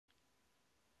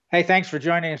Hey, thanks for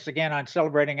joining us again on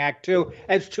Celebrating Act Two.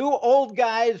 As two old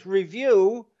guys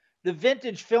review the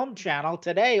Vintage Film Channel,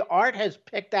 today Art has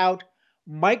picked out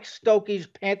Mike Stokey's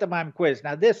Pantomime Quiz.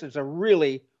 Now, this is a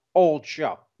really old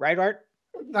show, right, Art?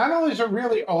 Not only is it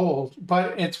really old,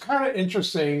 but it's kind of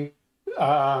interesting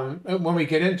when we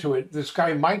get into it. This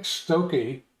guy, Mike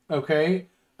Stokey, okay,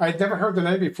 I'd never heard the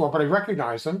name before, but I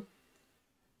recognize him.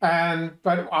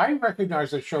 But I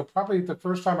recognize the show probably the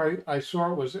first time I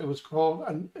saw it was called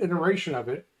an iteration of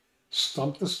it,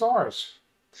 Stump the Stars.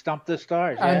 Stump the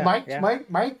Stars. And Yeah, Mike yeah. Mike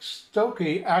Mike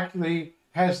Stokey actually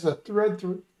has the thread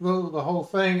through the whole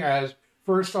thing as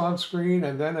first on screen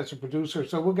and then as a producer.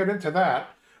 So we'll get into that.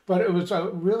 But it was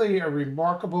really a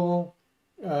remarkable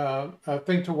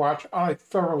thing to watch. I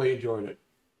thoroughly enjoyed it.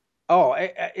 Oh,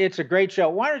 it's a great show.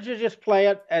 Why don't you just play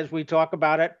it as we talk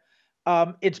about it?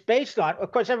 It's based on,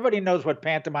 of course, everybody knows what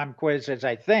Pantomime Quiz is,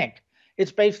 I think.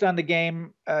 It's based on the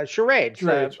game charades,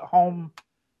 Great,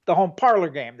 the home parlor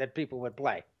game that people would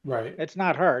play. right? It's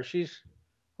not her.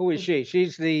 Who is she?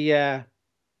 She's the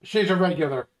She's a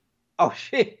regular. oh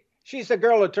she's the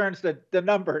girl who turns the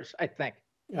numbers, I think.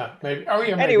 Yeah, maybe. Oh,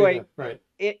 yeah, maybe Anyway, that. Right,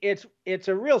 it's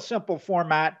a real simple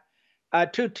format.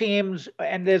 Two teams,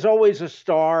 and there's always a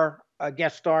star, a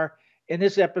guest star. In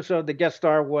this episode, the guest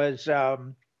star was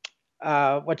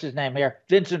what's his name here?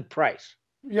 Vincent Price.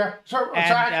 yeah. So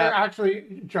And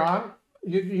actually, John,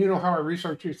 you know how I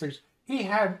research these things. He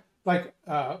had like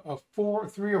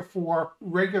three or four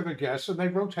regular guests, and they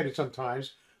rotated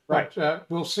sometimes. right, But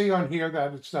we'll see on here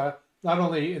that it's not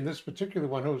only in this particular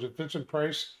one, who was it, Vincent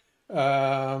Price,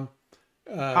 um,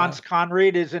 uh, Hans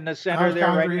Conried is in the center Hans there,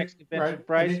 right Condrey, next to right? Vincent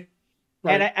Price.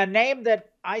 And Right, a name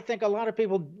that I think a lot of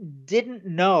people didn't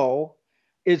know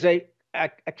is a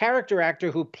character actor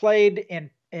who played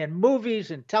in movies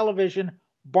and television,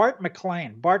 Barton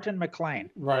McLean.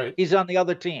 right. He's on the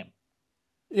other team.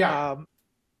 Yeah. Um,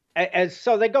 as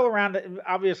so they go around.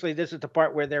 Obviously, this is the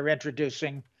part where they're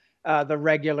introducing the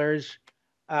regulars.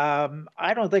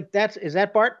 I don't think is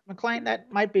that Bart McLean.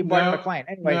 That might be Bart No, McLean.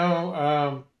 Anyway,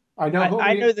 no. I know who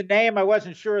I he. knew the name. I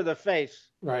wasn't sure of the face.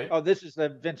 Right. Oh, this is the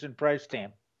Vincent Price team.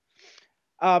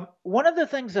 One of the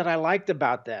things that I liked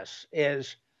about this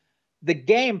is the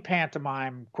game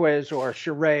pantomime quiz or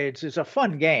charades is a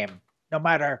fun game, no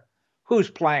matter who's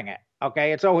playing it.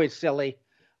 Okay, it's always silly.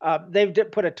 They've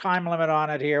put a time limit on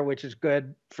it here, which is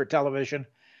good for television,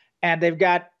 and they've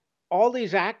got all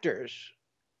these actors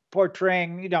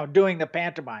portraying, doing the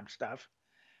pantomime stuff,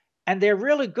 and they're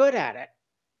really good at it.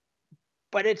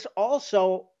 But it's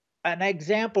also an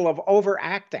example of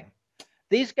overacting.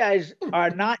 These guys are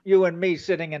not you and me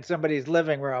sitting in somebody's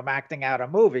living room acting out a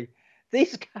movie.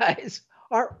 These guys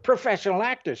are professional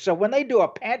actors. So when they do a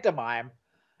pantomime,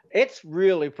 it's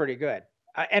really pretty good.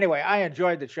 Anyway, I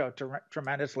enjoyed the show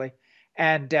tremendously.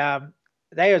 And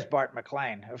there's Bart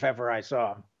McLean, if ever I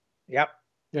saw him. Yep.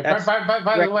 Yeah. By, That's by, by,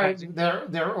 by the way,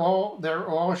 recognizing. they're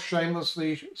all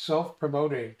shamelessly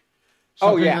self-promoting Oh,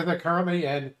 something yeah. that they're currently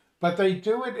in, but they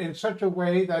do it in such a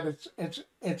way that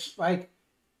it's like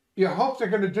you hope they're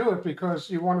going to do it because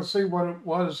you want to see what it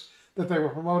was that they were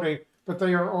promoting, but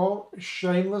they are all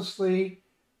shamelessly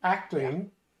Yeah.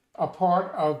 acting a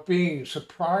part of being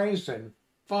surprised and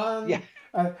Yeah.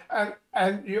 fun.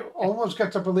 And you almost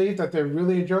get to believe that they're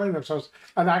really enjoying themselves.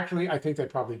 And actually, I think they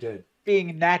probably did.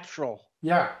 Being natural.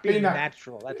 Yeah, being Being that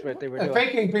natural. That's what they were doing.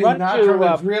 faking being Run to natural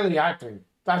is really acting.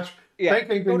 That's Yeah,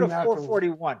 faking go being to natural.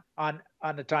 441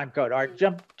 on the time code. All right,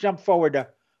 jump forward to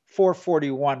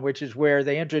 441, which is where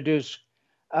they introduce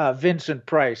Vincent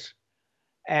Price,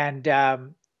 and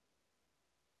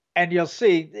and you'll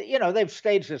see, they've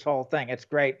staged this whole thing. It's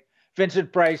great.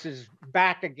 Vincent Price is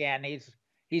back again.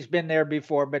 He's been there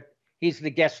before, but he's the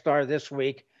guest star this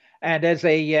week. And as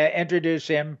they introduce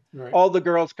him, Right. all the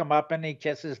girls come up and he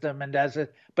kisses them and does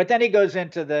it. But then he goes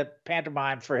into the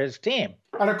pantomime for his team,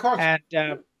 And of course, and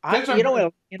I,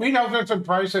 Vincent, we know Vincent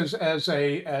Price as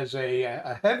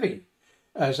a heavy,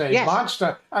 as a yes,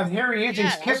 monster, and here he is. He's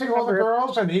yeah, I kissing all the remember.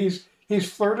 girls, and he's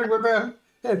flirting with them.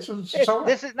 It's so.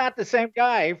 This is not the same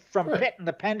guy from Pit and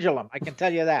the Pendulum. I can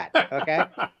tell you that. Okay,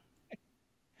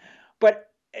 but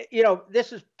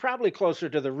this is probably closer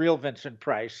to the real Vincent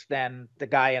Price than the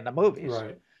guy in the movies.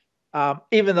 Right.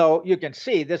 Even though you can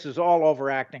see this is all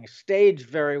overacting, staged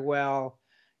very well.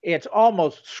 It's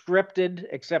almost scripted,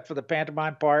 except for the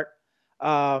pantomime part.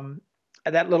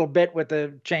 That little bit with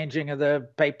the changing of the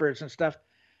papers and stuff.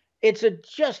 It's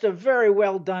just a very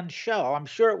well done show. I'm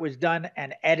sure it was done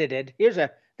and edited.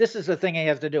 This is the thing he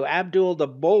has to do. Abdul the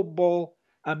Bulbul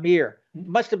Amir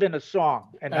must have been a song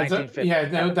in Yeah,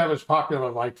 1957. that was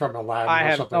popular, like from Aladdin I or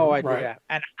have no something. Right. idea.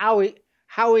 And how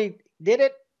he did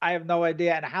it, I have no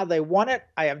idea. And how they won it,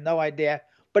 I have no idea.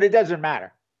 But it doesn't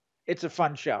matter. It's a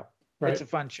fun show. It's Right. a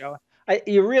fun show.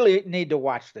 You really need to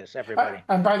watch this, everybody.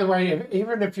 And by the way,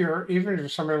 even if you're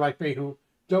somebody like me who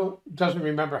doesn't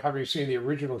remember having seen the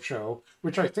original show,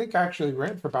 which I think actually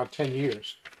ran for about 10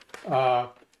 years, uh,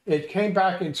 it came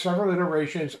back in several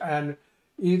iterations, and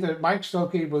either Mike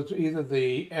Stokey was either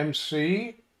the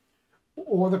MC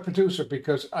or the producer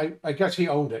because I guess he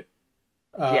owned it.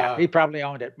 Yeah, Uh, he probably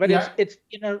owned it. But yeah,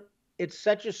 it's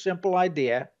such a simple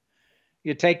idea.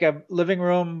 You take a living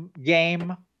room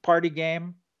game, party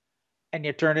game, and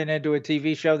you turn it into a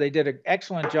TV show. They did an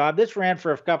excellent job. This ran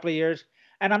for a couple of years,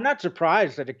 and I'm not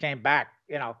surprised that it came back,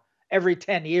 every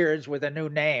 10 years with a new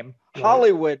name, right.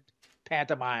 Hollywood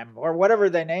Pantomime or whatever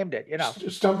they named it.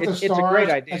 Stump the It's a great Stars.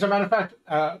 idea. As a matter of fact,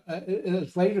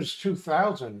 as late as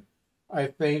 2000, I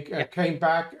think, Yeah, came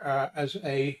back as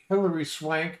a Hilary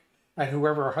Swank and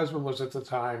whoever her husband was at the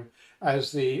time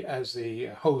as the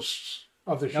hosts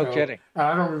of the no show. kidding.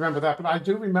 I don't remember that, but I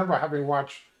do remember having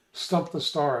watched Stump the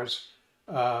Stars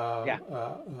Yeah,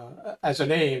 as a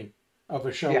name of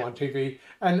a show yeah, on TV,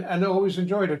 and always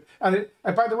enjoyed it. And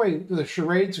by the way, the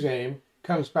charades game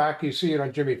comes back. You see it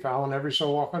on Jimmy Fallon every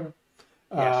so often,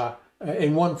 yes, uh,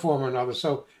 in one form or another.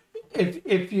 So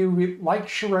if you like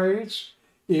charades,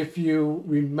 if you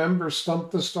remember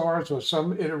Stump the Stars or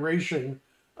some iteration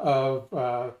of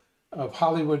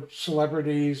Hollywood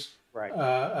celebrities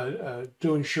right.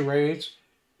 doing charades,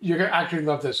 you're gonna actually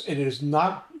love this. It is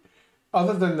not,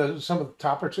 other than some of the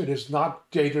topics, it is not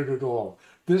dated at all.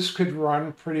 This could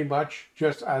run pretty much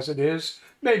just as it is,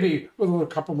 maybe with a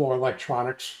couple more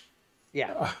electronics.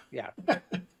 Yeah, yeah.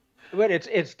 But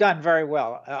it's done very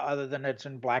well, other than it's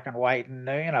in black and white and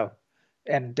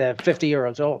and 50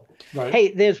 years old. Right.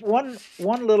 Hey, there's one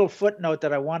little footnote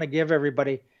that I want to give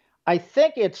everybody. I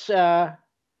think it's uh,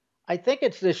 I think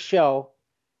it's this show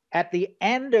at the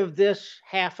end of this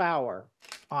half hour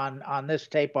on this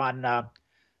tape uh,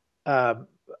 on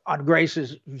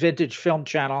Grace's Vintage Film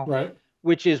Channel, Right.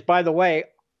 which is, by the way,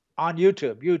 on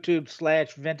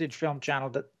YouTube/Vintage Film Channel.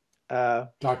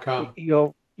 That .com.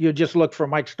 you'll just look for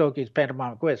Mike Stokey's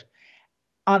Pantomime Quiz.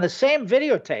 On the same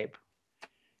videotape,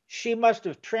 she must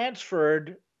have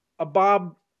transferred a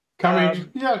Bob Coming.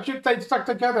 Yeah, they stuck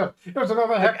together. It was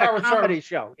another half a hour show. comedy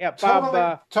show. Yeah,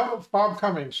 Total Bob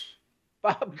Cummings.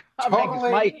 Bob Cummings, my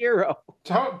Totally, hero.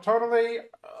 totally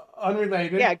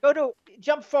unrelated. Yeah,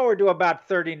 jump forward to about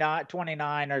 39,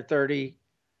 29 or 30,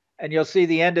 and you'll see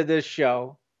the end of this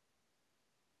show.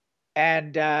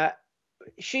 And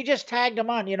she just tagged them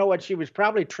on. You know what? She was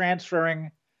probably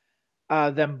transferring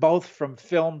them both from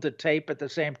film to tape at the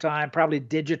same time, probably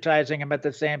digitizing them at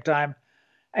the same time,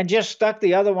 and just stuck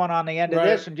the other one on the end of Right.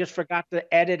 this and just forgot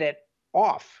to edit it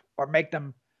off or make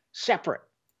them separate.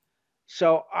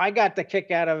 So I got the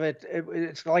kick out of it.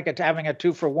 It's like it's having a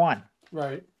 2-for-1.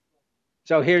 Right.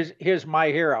 So here's my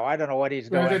hero. I don't know what he's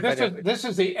doing, This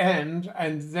is the end,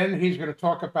 and then he's going to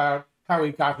talk about how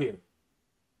he got here.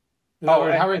 In other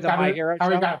words, how he the got My Hero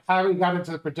show? how he got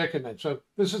into the predicament. So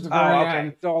this is the very Oh, okay. end,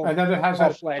 It's all, and then it has all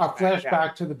a flashback.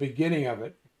 flashback to the beginning of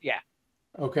it. Yeah.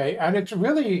 Okay, and it's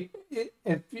really,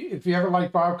 if you ever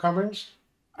like Bob Cummings,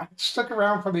 stick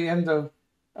around for the end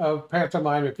of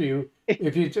Pantomime if you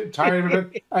tired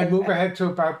of it, and move ahead to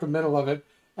about the middle of it,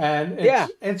 and Yeah.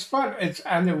 it's fun. It's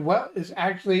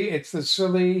the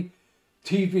silly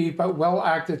TV, but well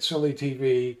acted silly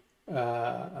TV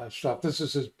stuff. This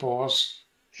is his boss,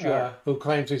 Sure. who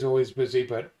claims he's always busy,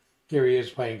 but here he is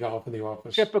playing golf in the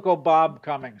office. Typical Bob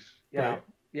Cummings. Right.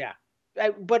 Yeah.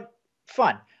 But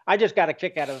fun. I just got a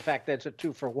kick out of the fact that it's a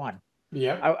 2-for-1.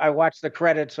 Yep. I watched the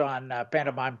credits on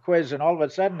Pantomime Quiz, and all of a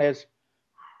sudden there's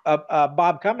a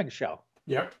Bob Cummings show.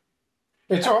 Yep.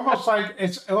 It's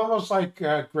almost like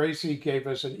Gracie gave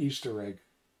us an Easter egg.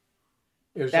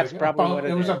 It was That's like probably what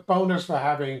it it was is. a bonus for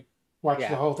having watched the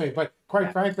Yeah. whole thing. But quite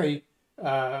Yeah. frankly,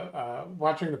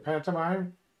 watching the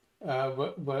pantomime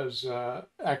was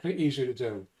actually easy to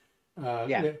do.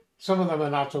 Yeah. Some of them are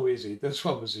not so easy. This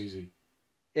one was easy.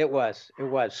 It was. It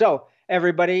was. So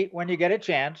everybody, when you get a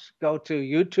chance, go to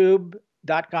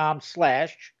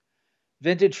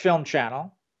youtube.com/vintage film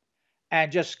channel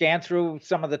and just scan through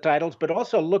some of the titles, but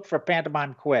also look for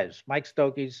Pantomime Quiz, Mike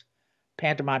Stokey's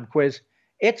Pantomime Quiz.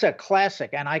 It's a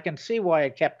classic, and I can see why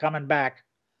it kept coming back,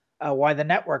 why the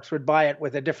networks would buy it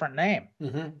with a different name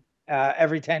Hmm.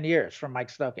 every 10 years from Mike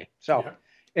Stokey. So Yeah.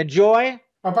 enjoy.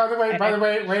 Oh, by the And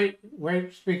way,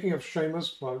 wait. Speaking of shameless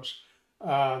plugs,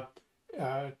 uh,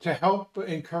 to help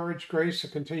encourage Grace to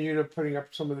continue to putting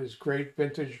up some of these great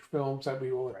vintage films that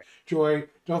we will Right. enjoy.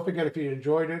 Don't forget, if you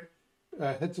enjoyed it,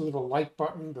 hit the little like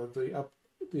button,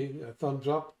 the thumbs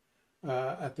up,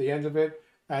 at the end of it.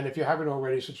 And if you haven't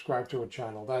already, subscribe to our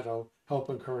channel. That'll help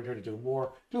encourage her to do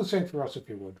more. Do the same for us if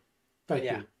you would. Thank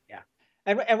Yeah, you. yeah.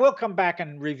 And we'll come back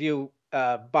and review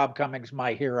Bob Cummings'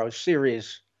 My Hero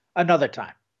series another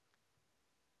time.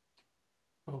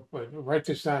 Oh, but write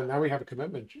this down. Now we have a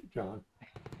commitment, John.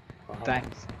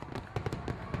 Thanks.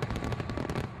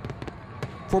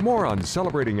 For more on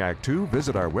Celebrating Act Two,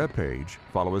 visit our webpage,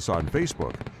 follow us on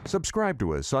Facebook, subscribe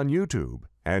to us on YouTube,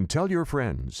 and tell your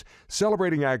friends.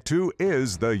 Celebrating Act Two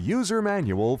is the user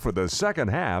manual for the second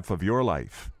half of your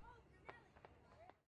life.